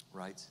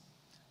writes,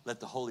 let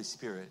the Holy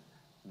Spirit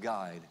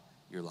guide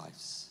your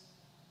lives.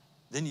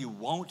 Then you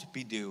won't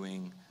be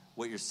doing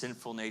what your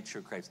sinful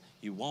nature craves.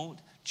 You won't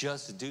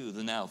just do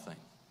the now thing.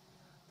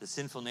 The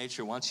sinful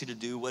nature wants you to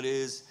do what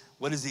is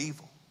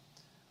evil,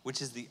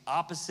 which is the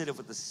opposite of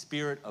what the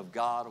Spirit of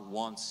God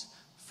wants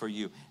for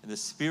you. And the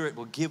Spirit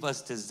will give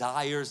us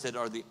desires that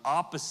are the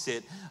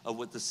opposite of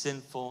what the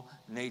sinful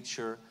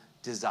nature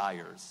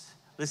desires.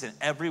 Listen,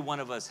 every one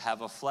of us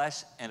have a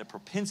flesh and a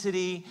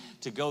propensity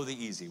to go the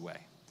easy way.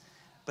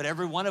 But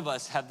every one of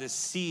us have this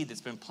seed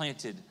that's been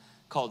planted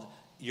called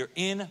your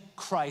in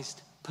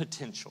Christ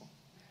potential.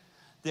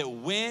 That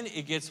when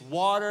it gets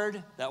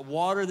watered, that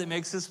water that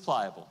makes us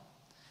pliable,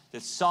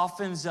 that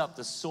softens up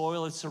the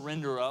soil and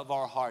surrender of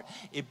our heart.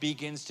 It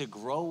begins to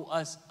grow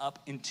us up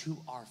into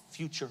our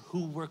future,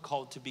 who we're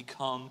called to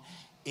become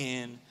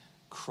in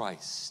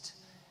Christ.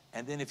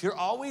 And then if you're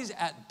always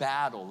at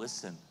battle,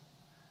 listen,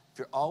 if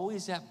you're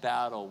always at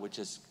battle with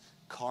just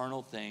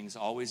carnal things,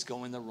 always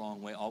going the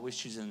wrong way, always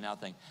choosing the now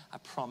thing, I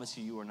promise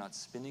you, you are not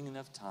spending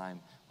enough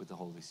time with the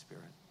Holy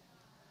Spirit.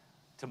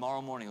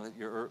 Tomorrow morning, let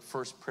your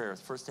first prayer,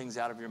 first things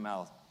out of your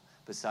mouth,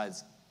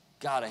 besides,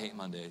 God, I hate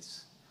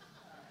Mondays.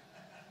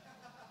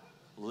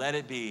 Let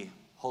it be,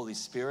 Holy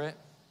Spirit,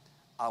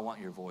 I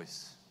want your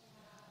voice.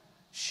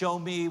 Show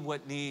me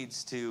what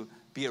needs to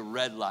be a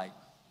red light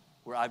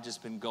where I've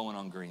just been going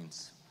on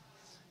greens.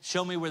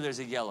 Show me where there's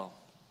a yellow,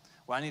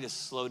 where I need to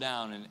slow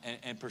down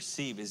and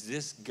perceive, is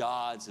this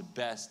God's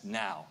best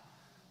now?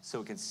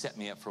 So it can set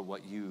me up for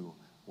what you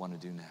want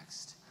to do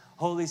next.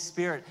 Holy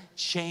Spirit,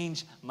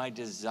 change my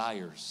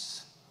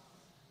desires.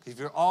 If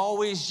you're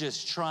always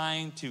just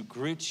trying to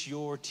grit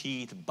your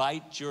teeth,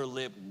 bite your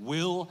lip,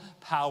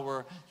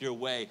 willpower your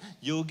way,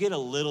 you'll get a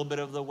little bit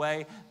of the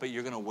way, but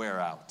you're going to wear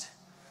out.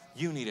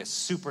 You need a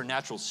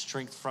supernatural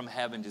strength from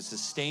heaven to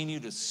sustain you,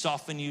 to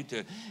soften you,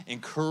 to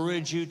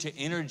encourage you, to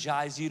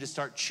energize you, to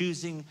start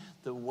choosing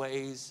the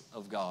ways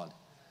of God.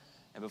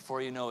 And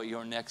before you know it,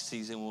 your next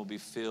season will be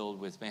filled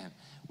with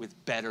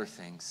better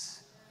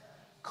things,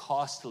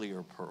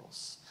 costlier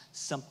pearls,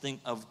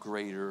 something of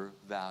greater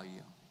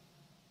value.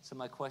 So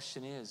my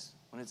question is,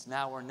 when it's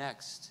now or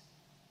next,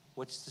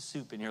 what's the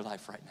soup in your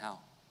life right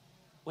now?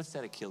 What's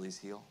that Achilles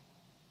heel?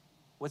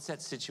 What's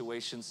that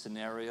situation,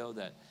 scenario,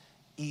 that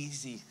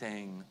easy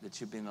thing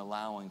that you've been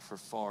allowing for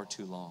far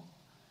too long?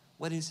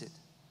 What is it?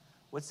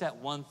 What's that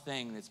one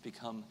thing that's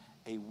become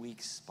a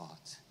weak spot?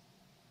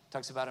 It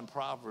talks about in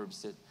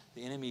Proverbs that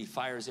the enemy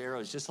fires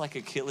arrows just like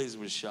Achilles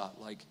was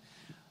shot. Like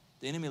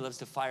the enemy loves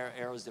to fire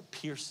arrows that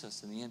pierce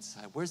us in the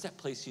inside. Where's that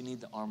place you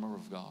need the armor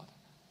of God?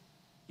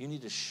 You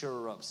need to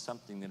shore up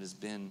something that has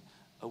been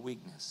a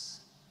weakness.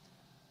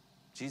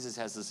 Jesus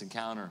has this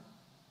encounter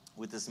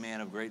with this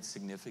man of great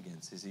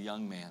significance. He's a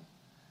young man.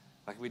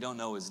 Like, we don't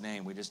know his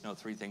name. We just know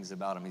three things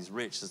about him. He's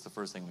rich. That's the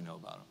first thing we know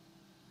about him.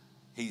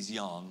 He's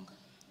young,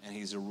 and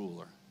he's a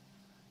ruler.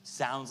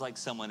 Sounds like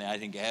someone I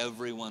think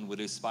everyone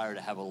would aspire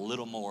to have a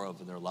little more of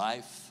in their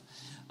life,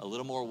 a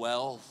little more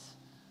wealth,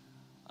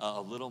 a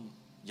little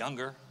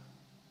younger.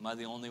 Am I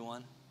the only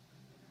one?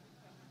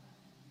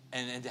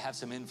 And to have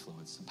some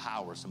influence, some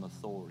power, some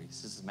authority.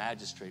 This is a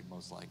magistrate,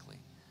 most likely.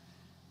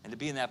 And to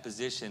be in that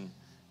position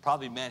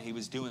probably meant he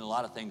was doing a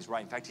lot of things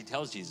right. In fact, he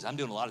tells Jesus, I'm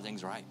doing a lot of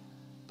things right,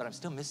 but I'm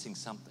still missing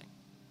something.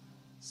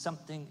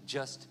 Something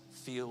just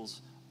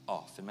feels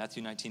off. In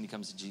Matthew 19, he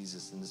comes to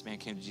Jesus, and this man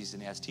came to Jesus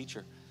and asked,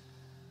 Teacher,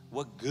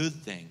 what good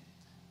thing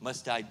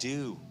must I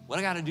do? What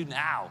do I got to do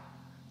now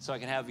so I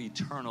can have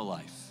eternal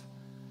life?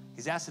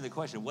 He's asking the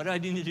question, what do I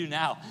need to do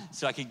now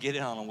so I can get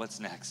in on what's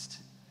next?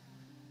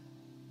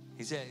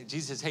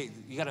 Jesus says, hey,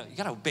 you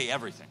gotta obey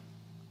everything.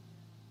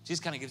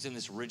 Jesus kind of gives him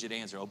this rigid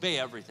answer, obey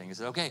everything. He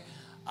said, okay,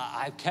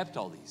 I've kept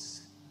all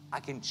these. I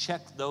can check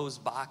those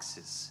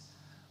boxes,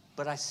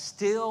 but I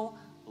still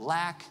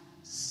lack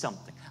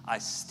something. I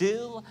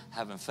still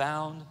haven't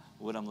found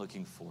what I'm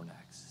looking for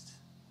next.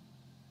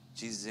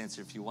 Jesus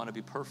answered, if you want to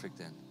be perfect,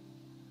 then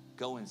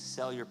go and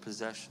sell your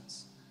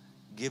possessions.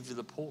 Give to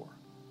the poor.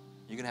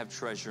 You're going to have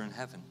treasure in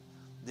heaven.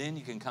 Then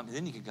you can come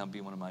be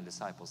one of my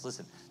disciples.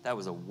 Listen, that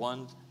was a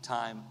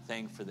one-time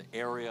thing for the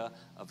area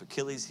of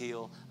Achilles'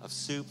 heel, of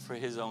soup for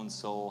his own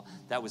soul.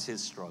 That was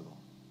his struggle.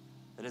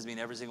 That doesn't mean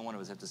every single one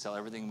of us have to sell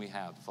everything we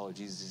have to follow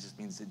Jesus. It just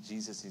means that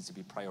Jesus needs to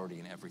be priority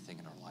in everything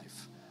in our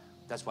life.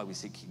 That's why we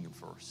seek kingdom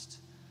first.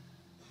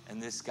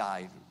 And this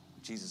guy,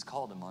 Jesus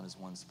called him on his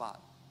one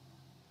spot.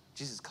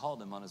 Jesus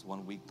called him on his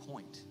one weak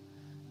point.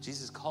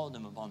 Jesus called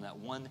him upon that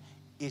one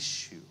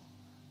issue,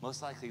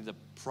 most likely the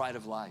pride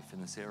of life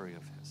in this area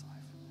of his life.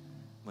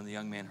 When the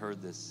young man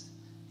heard this,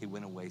 he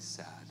went away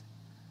sad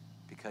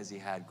because he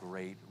had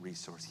great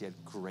resource. He had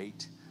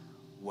great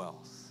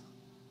wealth.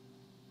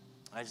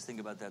 I just think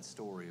about that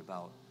story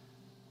about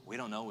we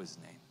don't know his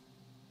name.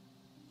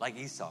 Like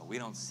Esau, we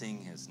don't sing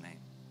his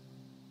name.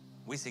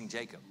 We sing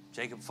Jacob.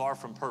 Jacob, far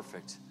from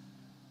perfect,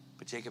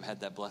 but Jacob had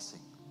that blessing.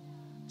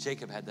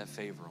 Jacob had that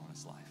favor on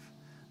his life.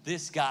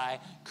 This guy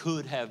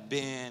could have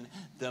been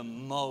the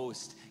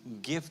most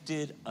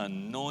gifted,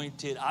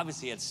 anointed.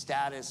 Obviously, he had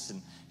status,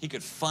 and he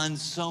could fund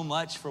so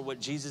much for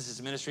what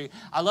Jesus' ministry.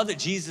 I love that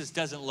Jesus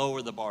doesn't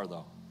lower the bar,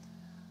 though.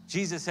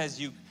 Jesus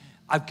says,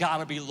 I've got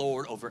to be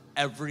Lord over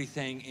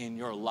everything in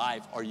your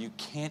life, or you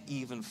can't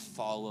even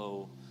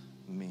follow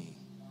me.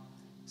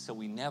 So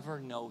we never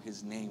know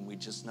his name. We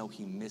just know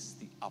he missed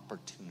the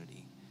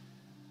opportunity.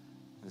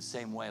 In the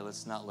same way,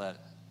 let's not let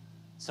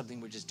something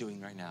we're just doing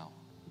right now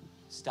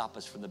stop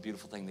us from the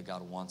beautiful thing that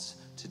God wants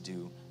to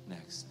do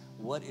next.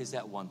 What is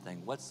that one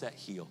thing? What's that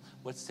heel?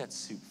 What's that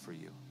suit for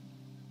you?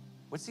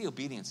 What's the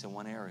obedience in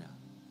one area?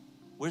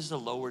 Where's the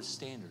lowered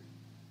standard?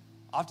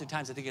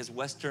 Oftentimes, I think as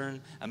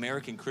Western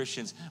American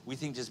Christians, we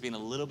think just being a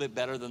little bit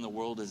better than the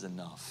world is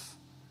enough.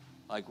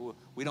 Like,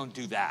 we don't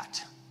do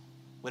that.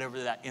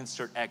 whatever that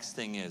insert X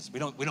thing is. We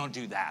don't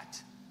do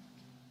that.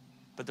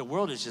 But the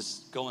world is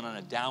just going on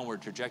a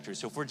downward trajectory.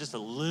 So if we're just a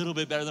little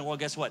bit better than the world,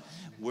 guess what?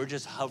 We're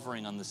just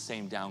hovering on the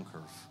same down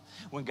curve.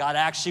 When God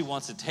actually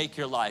wants to take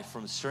your life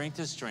from strength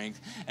to strength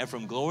and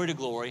from glory to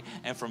glory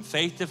and from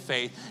faith to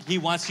faith, he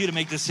wants you to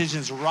make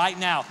decisions right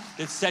now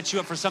that set you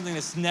up for something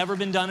that's never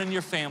been done in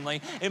your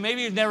family. It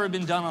maybe it's never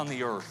been done on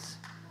the earth.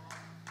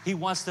 He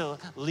wants to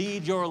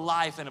lead your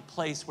life in a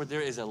place where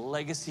there is a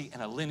legacy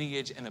and a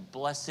lineage and a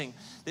blessing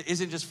that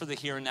isn't just for the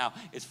here and now,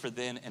 it's for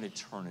then and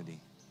eternity.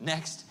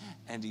 Next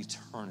and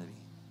eternity.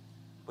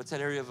 What's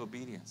that area of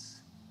obedience?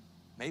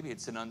 Maybe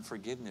it's an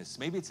unforgiveness.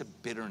 Maybe it's a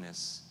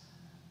bitterness.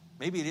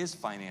 Maybe it is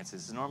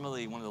finances. It's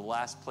normally one of the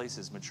last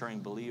places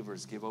maturing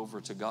believers give over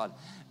to God.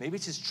 Maybe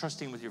it's just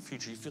trusting with your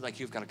future. You feel like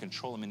you've got to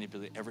control and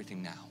manipulate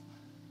everything now.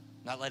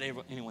 Not let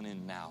anyone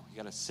in now. You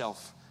got to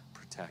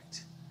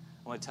self-protect.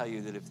 I want to tell you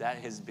that if that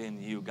has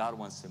been you, God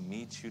wants to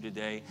meet you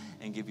today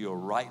and give you a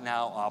right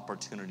now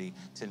opportunity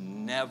to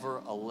never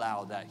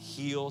allow that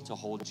heel to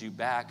hold you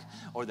back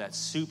or that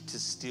soup to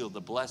steal the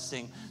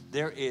blessing.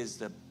 There is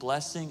the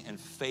blessing and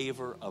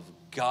favor of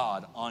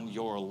God on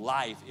your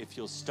life if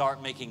you'll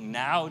start making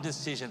now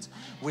decisions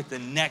with the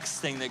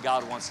next thing that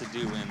God wants to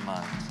do in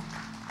mind.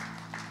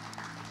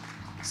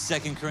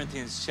 2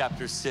 Corinthians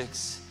chapter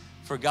 6,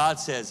 for God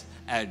says,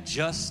 at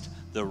just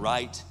the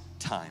right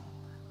time,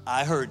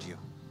 I heard you.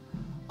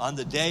 On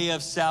the day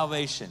of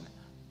salvation,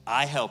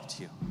 I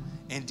helped you.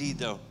 Indeed,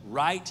 the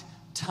right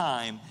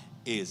time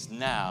is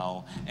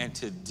now, and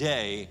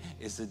today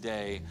is the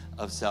day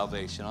of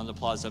salvation. On the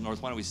Plaza Up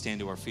North, why don't we stand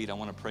to our feet? I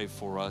want to pray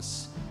for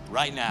us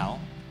right now,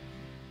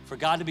 for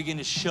God to begin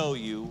to show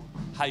you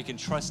how you can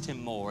trust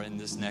him more in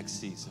this next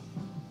season.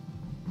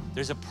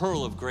 There's a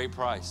pearl of great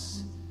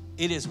price.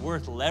 It is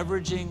worth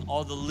leveraging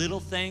all the little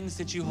things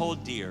that you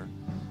hold dear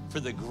for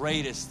the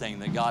greatest thing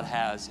that God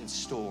has in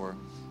store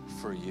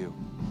for you.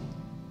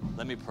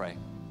 Let me pray.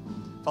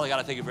 Father God,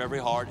 I thank you for every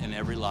heart and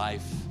every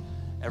life,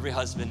 every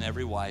husband,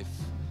 every wife,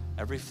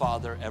 every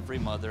father, every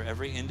mother,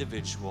 every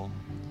individual,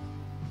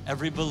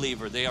 every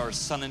believer. They are a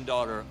son and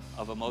daughter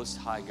of a most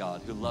high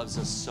God who loves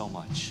us so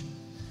much.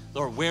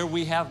 Lord, where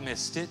we have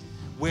missed it,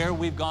 where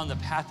we've gone the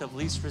path of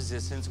least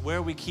resistance,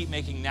 where we keep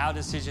making now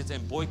decisions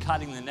and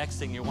boycotting the next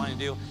thing you're wanting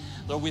to do,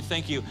 Lord, we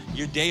thank you.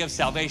 Your day of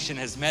salvation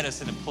has met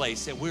us in a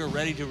place that we're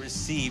ready to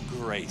receive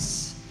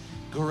grace.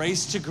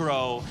 Grace to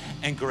grow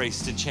and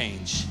grace to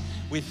change.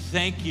 We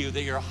thank you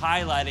that you're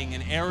highlighting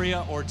an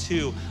area or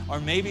two, or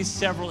maybe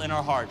several in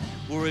our heart,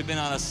 where we've been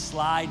on a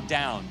slide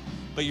down.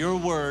 But your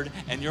word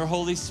and your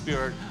Holy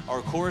Spirit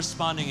are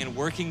corresponding and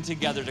working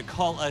together to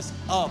call us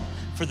up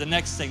for the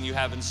next thing you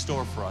have in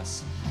store for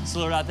us. So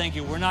Lord, I thank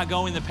you. We're not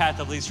going the path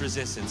of least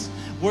resistance.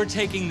 We're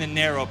taking the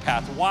narrow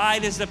path.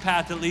 Wide is the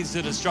path that leads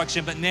to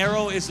destruction, but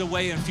narrow is the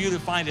way and few to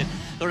find it.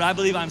 Lord, I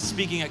believe I'm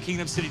speaking at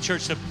Kingdom City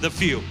Church to the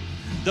few.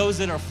 Those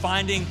that are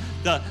finding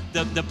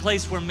the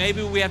place where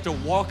maybe we have to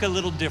walk a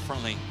little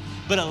differently,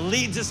 but it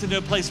leads us into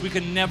a place we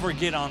could never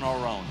get on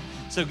our own.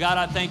 So God,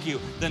 I thank you.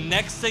 The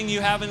next thing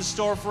you have in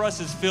store for us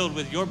is filled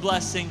with your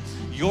blessing,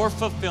 your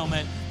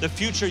fulfillment, the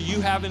future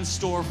you have in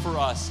store for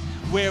us.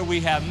 Where we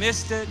have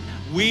missed it,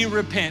 we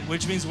repent,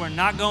 which means we're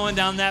not going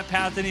down that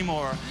path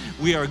anymore.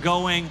 We are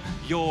going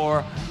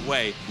your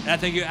way. And I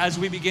thank you, as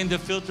we begin to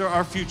filter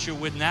our future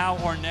with now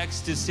or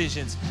next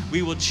decisions,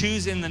 we will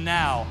choose in the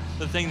now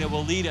the thing that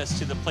will lead us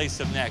to the place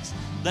of next.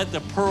 Let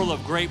the pearl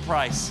of great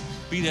price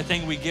be the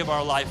thing we give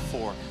our life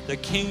for, the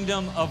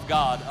kingdom of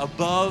God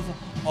above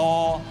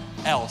all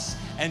else.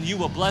 And you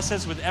will bless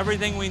us with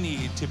everything we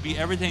need to be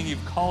everything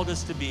you've called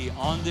us to be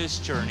on this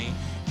journey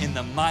in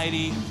the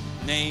mighty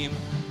name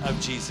of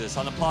Jesus.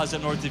 On the Plaza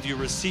North, if you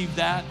receive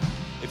that,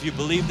 if you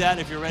believe that,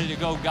 if you're ready to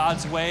go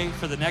God's way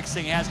for the next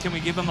thing he has, can we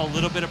give him a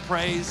little bit of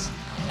praise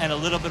and a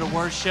little bit of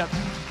worship?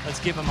 Let's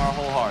give him our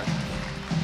whole heart.